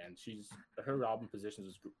Grande, and she's her album Positions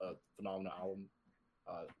is a phenomenal album.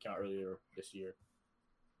 Came out earlier this year.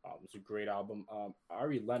 It's a great album.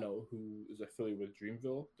 Ari Leno, who is affiliated with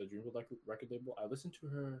Dreamville, the Dreamville record label. I listened to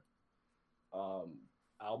her um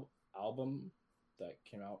album that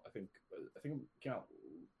came out. I think it came out.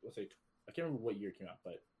 Let's say I can't remember what year it came out,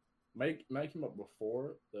 but might have came out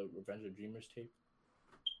before the Revenge of Dreamers tape.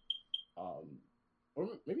 Um, or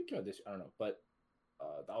maybe it came out this. I don't know, but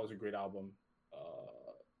that was a great album.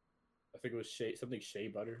 I think it was something Shea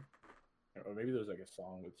Butter, or maybe there was like a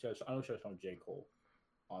song with. I don't know if she has a song with J Cole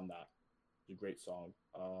on that. It's a great song.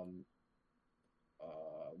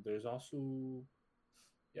 There's also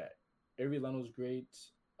yeah, Ari Leno's great.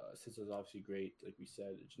 SZA's obviously great, like we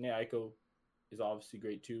said. Janae Aiko is obviously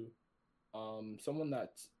great too. Someone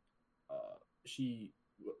that uh, she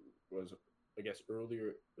was, I guess,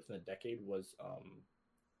 earlier within a decade was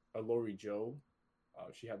Lori Joe.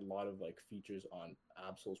 She had a lot of like features on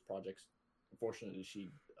Absol's projects. Unfortunately,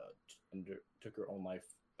 she took her own life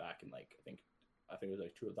back in like I think it was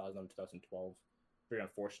like 2011, 2012. Very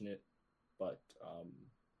unfortunate, but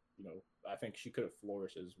I think she could have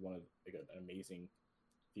flourished as one of like an amazing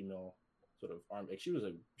female sort of arm. Like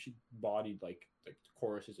she bodied like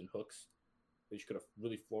choruses and hooks. That she could have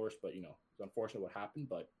really flourished, but it's unfortunate what happened.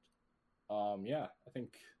 But yeah, I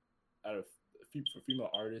think out of for female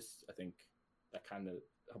artists, I think that kind of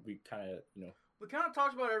we kind of We kind of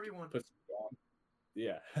talked about everyone. puts on.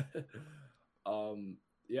 Yeah.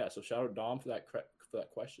 Yeah. So shout out Dom for that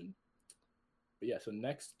question. But yeah, so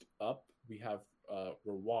next up we have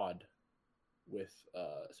Rawad with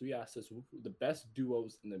so he asked us the best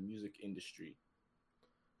duos in the music industry.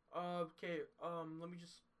 Okay. Let me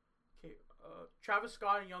just. Okay. Travis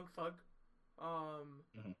Scott and Young Thug.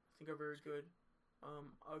 Mm-hmm. I think are very good.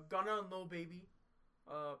 Gunna and Lil Baby.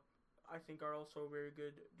 I think are also a very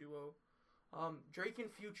good duo. Drake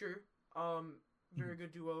and Future. Very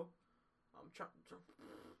good duo. I'm trying to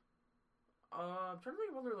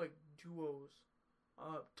think of other like duos.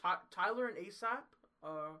 Tyler and ASAP.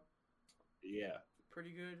 Yeah.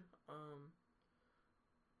 Pretty good.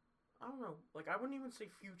 I don't know. Like I wouldn't even say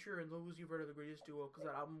Future and Lil Uzi Vert are the greatest duo because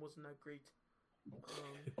that album wasn't that great.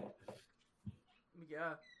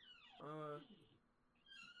 Yeah. Uh,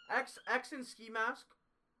 X and Ski Mask,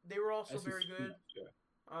 they were also very good.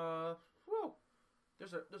 Yeah. Whoa.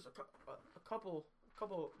 There's a couple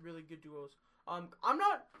really good duos. I'm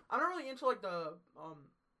not really into like the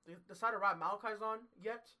side of rap Malachi's on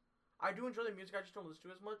yet. I do enjoy the music. I just don't listen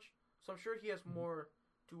to as much. So I'm sure he has more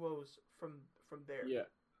duos from there. Yeah.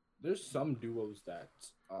 There's some duos that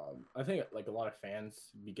I think like a lot of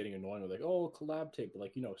fans be getting annoying with like, oh, collab tape, but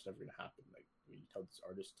like it's never gonna happen. Like when you tell this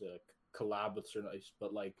artist to collab with certain artists,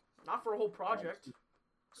 but like not for a whole project.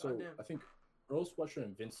 So I think Earl Sweatshirt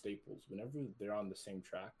and Vince Staples, whenever they're on the same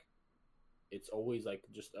track, it's always like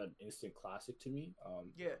just an instant classic to me.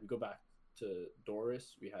 Yeah. We go back to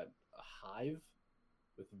Doris. We had a Hive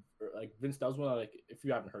with like Vince. That was one like if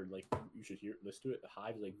you haven't heard, like you should listen to it. The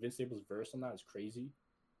Hive, like Vince Staples' verse on that is crazy.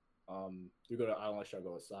 We go to I Don't Like Shall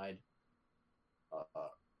Go Outside.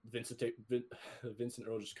 Vince and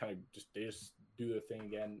Earl just kind of they just do their thing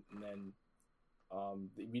again, and then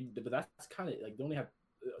but that's kind of like they only have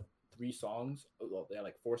 3 songs. Well, they had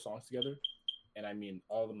like 4 songs together, and I mean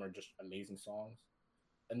all of them are just amazing songs.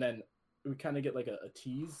 And then we kind of get like a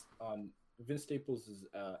tease on Vince Staples'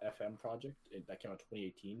 FM project that came out in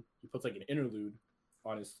 2018. He puts like an interlude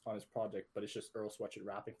on his project, but it's just Earl Sweatshirt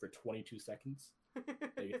rapping for 22 seconds.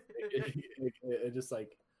 It just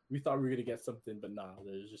like we thought we were gonna get something, but nah.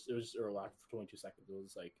 It was just Earl rapping for 22 seconds. It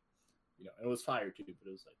was like, and it was fire too, but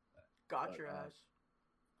it was like. Got your ass.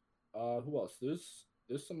 Who else?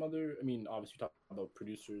 There's some other. I mean, obviously we talk about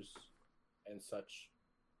producers and such.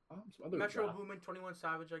 Some other Metro Boomin, 21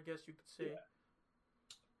 Savage, I guess you could say. Yeah.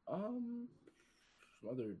 Some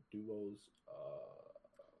other duos.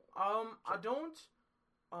 I don't.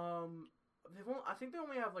 I think they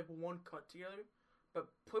only have like one cut together, but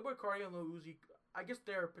Playboy Cardi and Lil Uzi, I guess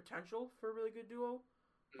they're potential for a really good duo.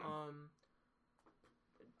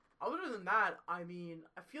 Other than that, I mean,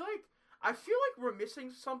 I feel like we're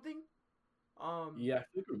missing something. Yeah, I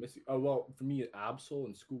think we're missing. Oh well, for me, Absol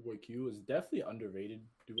and Schoolboy Q is definitely underrated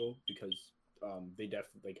duo because they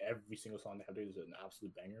definitely like every single song they have is an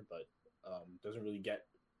absolute banger, but doesn't really get.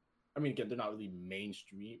 I mean, again, they're not really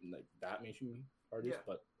mainstream like that mainstream artists,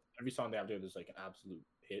 but every song they have there is like an absolute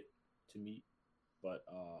hit to me. But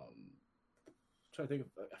trying to think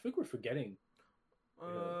of. I think we're forgetting.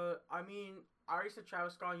 I mean, I already said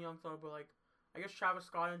Travis Scott and Young Thug, but like, I guess Travis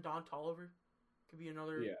Scott and Don Toliver could be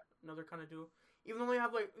another kind of duo. Even though they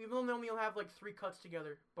only have like 3 cuts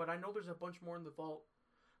together, but I know there's a bunch more in the vault.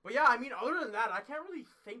 But yeah, I mean, other than that, I can't really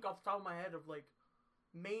think off the top of my head of like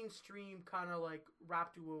mainstream kind of like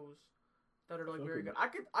rap duos that are like very good. I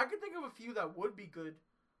could think of a few that would be good,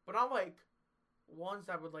 but not like ones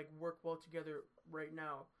that would like work well together right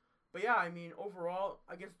now. But yeah, I mean, overall,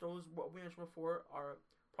 I guess those what we mentioned before are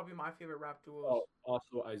probably my favorite rap duos. Oh,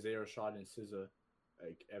 also Isaiah Rashad and SZA,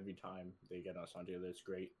 like every time they get on a song together, it's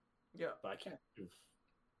great. Yeah, but I can't think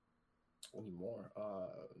of any more.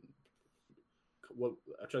 What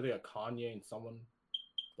I try to think of Kanye and someone.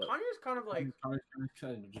 But Kanye's kind of like Kanye's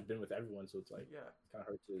kind of just been with everyone, so it's like it's kind of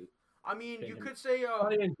hard to. I mean, you could say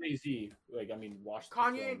Kanye and Jay-Z. Like I mean, watch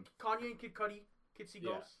Kanye and Kid Cudi, Kid See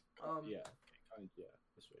Ghost. Yeah,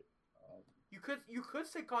 that's right. You could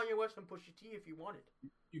say Kanye West and Pusha T if you wanted.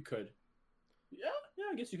 You could. Yeah,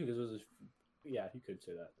 I guess you could. Because yeah, you could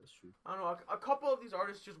say that. That's true. I don't know. A couple of these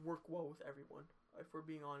artists just work well with everyone. If we're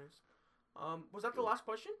being honest. Was that the last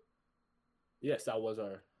question? Yes, that was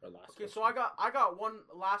our last. Okay, so I got one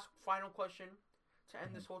last final question to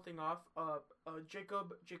end this whole thing off.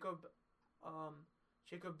 Jacob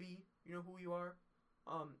B, you know who you are,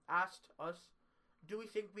 asked us, do we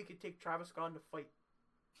think we could take Travis Scott to fight?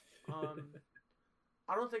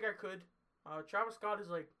 I don't think I could. Travis Scott is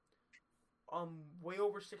like way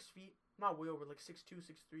over 6 feet. Not way over, like 6'2",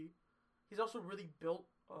 6'3". He's also really built,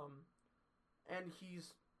 and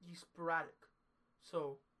he's sporadic.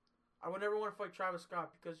 So I would never want to fight Travis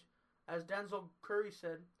Scott because, as Denzel Curry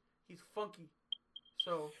said, he's funky.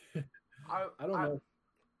 So I don't know.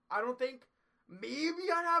 I don't think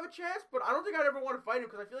maybe I'd have a chance, but I don't think I'd ever want to fight him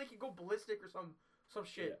because I feel like he'd go ballistic or some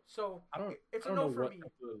shit. Yeah. So it's a no for me.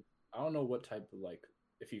 I don't know what type of like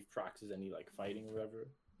if he practices any like fighting or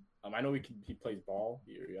whatever. I know he plays ball.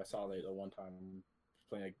 I saw like the one time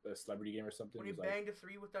playing like a celebrity game or something. When he banged a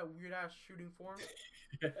 3 with that weird ass shooting form.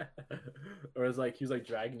 Or it's like he was like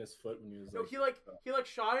dragging his foot when he was. No, he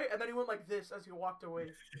shot it and then he went like this as he walked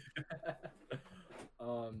away.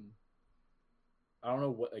 I don't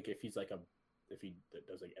know what like if he does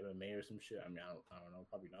like MMA or some shit. I mean I don't know,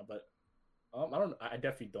 probably not. But I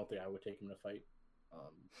definitely don't think I would take him to fight.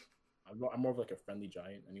 I'm more of like a friendly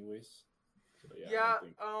giant, anyways. So, yeah.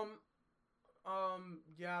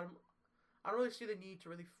 I don't really see the need to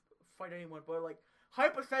really fight anyone, but like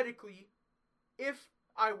hypothetically, if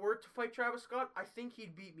I were to fight Travis Scott, I think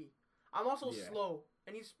he'd beat me. I'm also slow,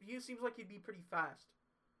 and he seems like he'd be pretty fast.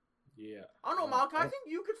 Yeah. I don't know, Malcolm. I think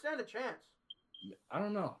you could stand a chance. I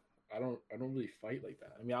don't know. I don't really fight like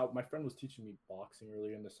that. I mean, my friend was teaching me boxing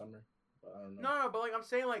earlier in the summer. But I don't know. No, but like I'm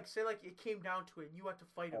saying, like say like it came down to it, and you had to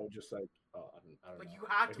fight him. Oh, just like I don't like know. You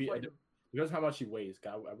had to fight him. Because how much he weighs,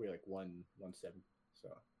 I weigh like 170, so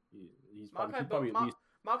he's probably at least.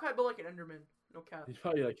 Malachi built like an Enderman, no cap. He's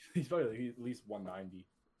probably like at least 190.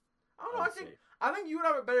 I don't know. I think you would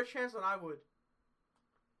have a better chance than I would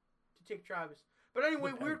to take Travis. But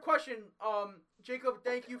anyway, weird question. Jacob,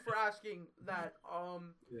 thank you for asking that.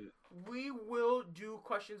 We will do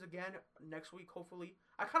questions again next week, hopefully.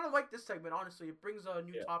 I kind of like this segment, honestly. It brings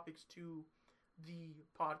new topics to the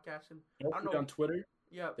podcast. And I don't know. On Twitter,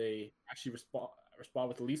 they actually respond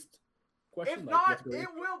with the least question. If not, it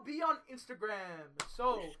will be on Instagram.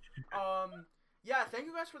 So, thank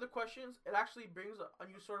you guys for the questions. It actually brings a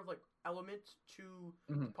new sort of like element to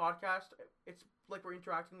the podcast. It's like we're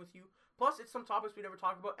interacting with you. Plus, it's some topics we never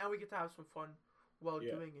talk about, and we get to have some fun while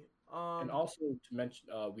doing it. And also to mention,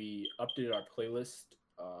 we updated our playlist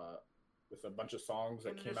with a bunch of songs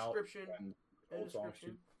that came out and old songs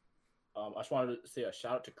too. I just wanted to say a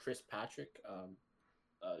shout out to Chris Patrick.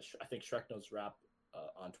 I think Shrek Knows Rap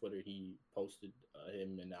on Twitter. He posted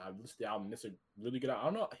him, and I listened to the album. It's a really good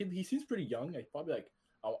album. I don't know. He seems pretty young. Like probably like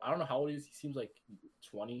I don't know how old he is. He seems like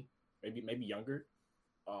 20, maybe younger.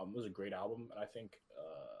 It was a great album, and I think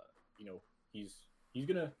he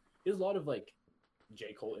has a lot of like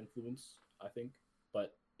J. Cole influence, I think,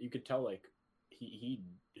 but you could tell like he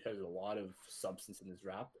has a lot of substance in his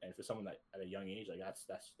rap, and for someone that at a young age, like that's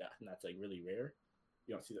like really rare.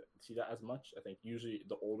 You don't see that as much. I think usually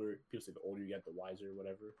people say the older you get, the wiser, or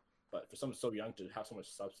whatever. But for someone so young to have so much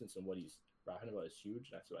substance in what he's rapping about is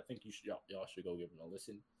huge. So I think y'all should go give him a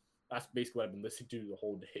listen. That's basically what I've been listening to the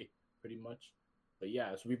whole day, pretty much. But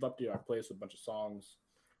yeah, so we've updated our playlist with a bunch of songs.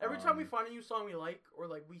 Every time we find a new song we like, or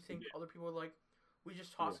like we think other people would like, we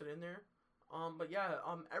just toss it in there. But yeah,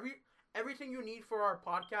 everything you need for our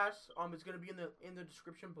podcast is gonna be in the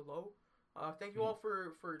description below. Thank you all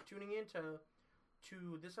for tuning in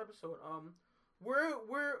to this episode.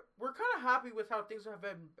 we're kind of happy with how things have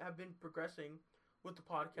been progressing with the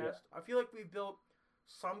podcast. Yeah. I feel like we've built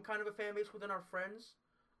some kind of a fan base within our friends.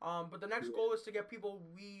 But the next Yeah. goal is to get people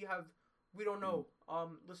we don't know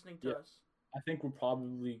listening to Yeah. us. I think we're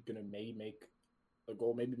probably gonna maybe make a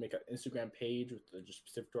goal, maybe make an Instagram page with just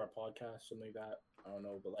specific to our podcast, something like that. I don't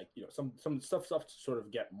know, but like some stuff to sort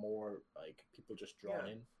of get more like people just drawn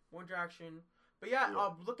in. More interaction. But yeah,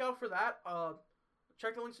 Yeah. look out for that.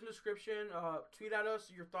 Check the links in the description. Tweet at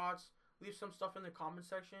us your thoughts. Leave some stuff in the comment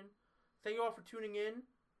section. Thank you all for tuning in.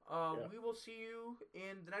 Yeah. We will see you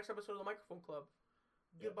in the next episode of the Microphone Club.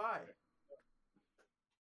 Yeah. Goodbye.